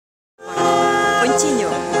Continue.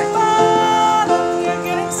 You're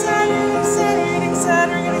getting sadder, getting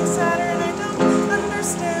sadder, getting sadder, and I don't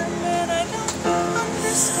understand, and I don't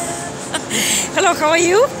understand. Hello, how are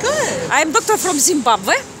you? Good. I'm doctor from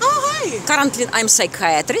Zimbabwe. Oh, hi. Currently, I'm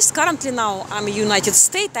psychiatrist. Currently now, I'm in United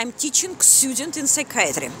States. I'm teaching student in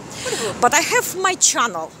psychiatry. But I have my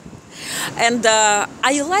channel. And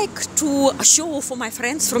I like to show for my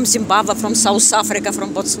friends from Zimbabwe, from South Africa,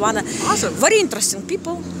 from Botswana. Awesome. Very interesting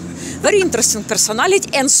people, very interesting personality,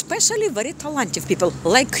 and especially very talented people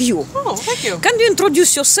like you. Oh, thank you. Can you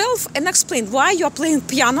introduce yourself and explain why you are playing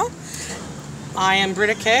piano? I am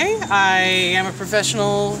Brittany K. I am a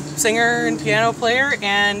professional singer and piano player,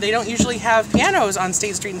 and they don't usually have pianos on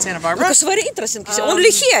State Street in Santa Barbara. Because very interesting. Only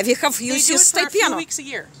here we have They used do it for state a few piano. weeks a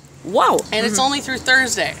year. Wow. And it's only through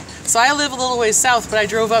Thursday. So I live a little ways south, but I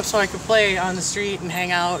drove up so I could play on the street and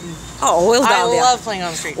hang out. And Oh, well done. I yeah. love playing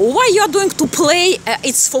on the street. Why you are doing to play?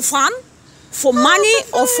 It's for fun, for money,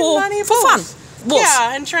 or for money, fun? Both.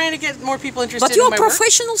 Yeah, and trying to get more people interested But you're in a my work.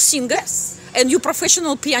 professional singer, Yes. and you're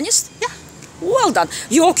professional pianist. Yeah. Well done.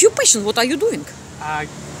 Your occupation. What are you doing?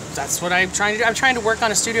 That's what I'm trying to do. I'm trying to work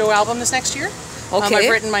on a studio album this next year. Okay. I've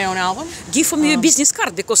written my own album. Give me a business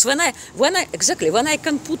card, because when I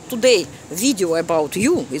can put today video about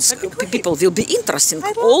you, it's That'd be great. people will be interesting. I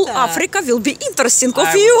love All that. Africa will be interesting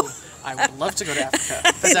of you. I would love to go to Africa.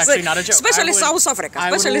 That's actually not a joke. Especially South Africa. I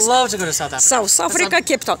would Especially love to go to South Africa. South Africa,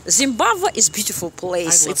 Cape Town. Zimbabwe is beautiful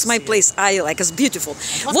place. I'd love It's to my see place. I like. It's beautiful.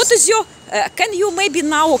 love What to is your? Can you maybe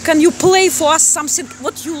now? Can you play for us something?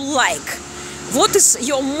 What you like? What is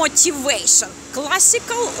your motivation?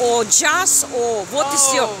 Classical or jazz, or what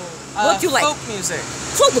is your? What you like? Folk music.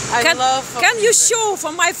 Folk. I love folk Can you music. show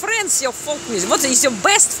for my friends your folk music? What is your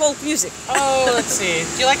best folk music? Oh, let's see.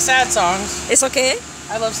 Do you like sad songs? It's okay.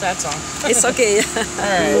 I love sad songs. It's okay.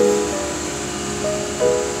 Alright.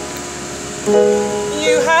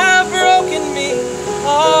 You have broken me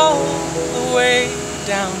all the way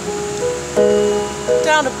down,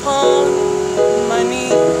 down upon my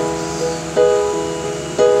knees.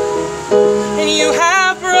 And you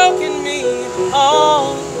have broken me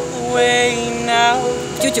all the way now.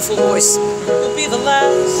 Beautiful voice. You'll be the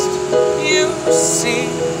last you see.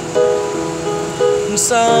 In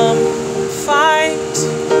some fight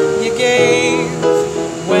you gave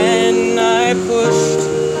when I pushed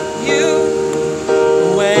you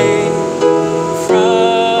away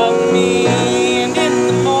from me. And in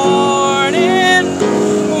the morning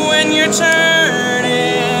when you're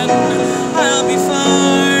turning, I'll be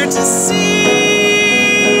far to see.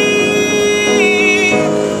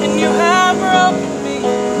 And you have broken me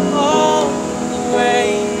all the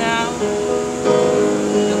way now.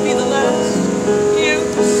 You'll be the last you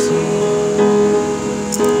see.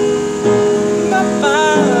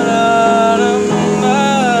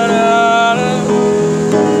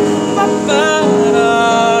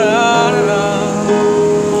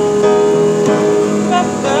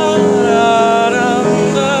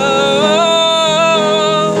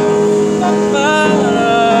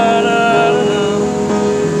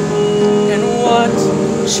 And what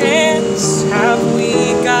chance have we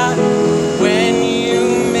got when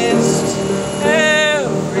you missed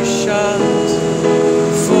every shot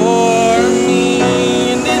for me?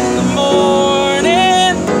 And in the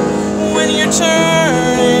morning when you're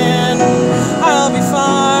turning, I'll be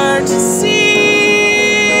far to see.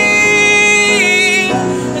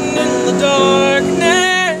 And in the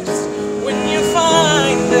darkness when you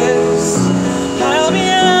find us, I'll be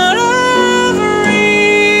out of reach.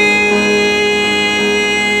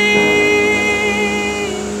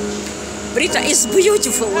 Brita is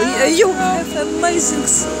beautiful. You have amazing.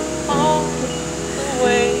 All the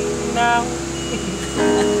way now.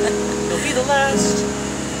 You'll be the last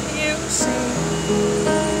you see.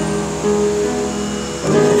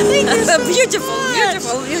 Thank you so Beautiful,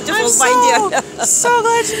 much. beautiful, I'm my dear. so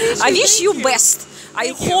glad to meet you. I wish Thank you best. I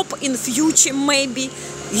Thank you. hope in future maybe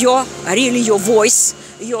your voice,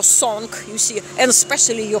 your song, you see, and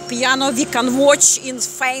especially your piano, we can watch in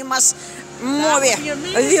famous movie. That would be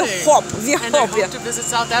amazing. We hope, And I hope to visit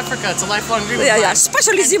South Africa. It's a lifelong dream. of yeah, mine.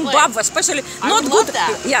 especially And play. Zimbabwe, especially I not would good. love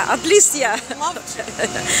that. Yeah, at least yeah. Love to.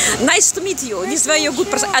 Nice to meet you. This very good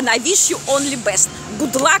person, and I wish you only best.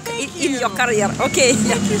 Good luck in you. your career. Okay.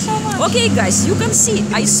 Thank you so much. Okay, guys, you can see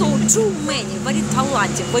I saw too many very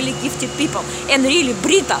talented, very gifted people, and really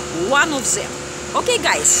Brita, one of them. Okay,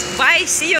 guys, bye. See you.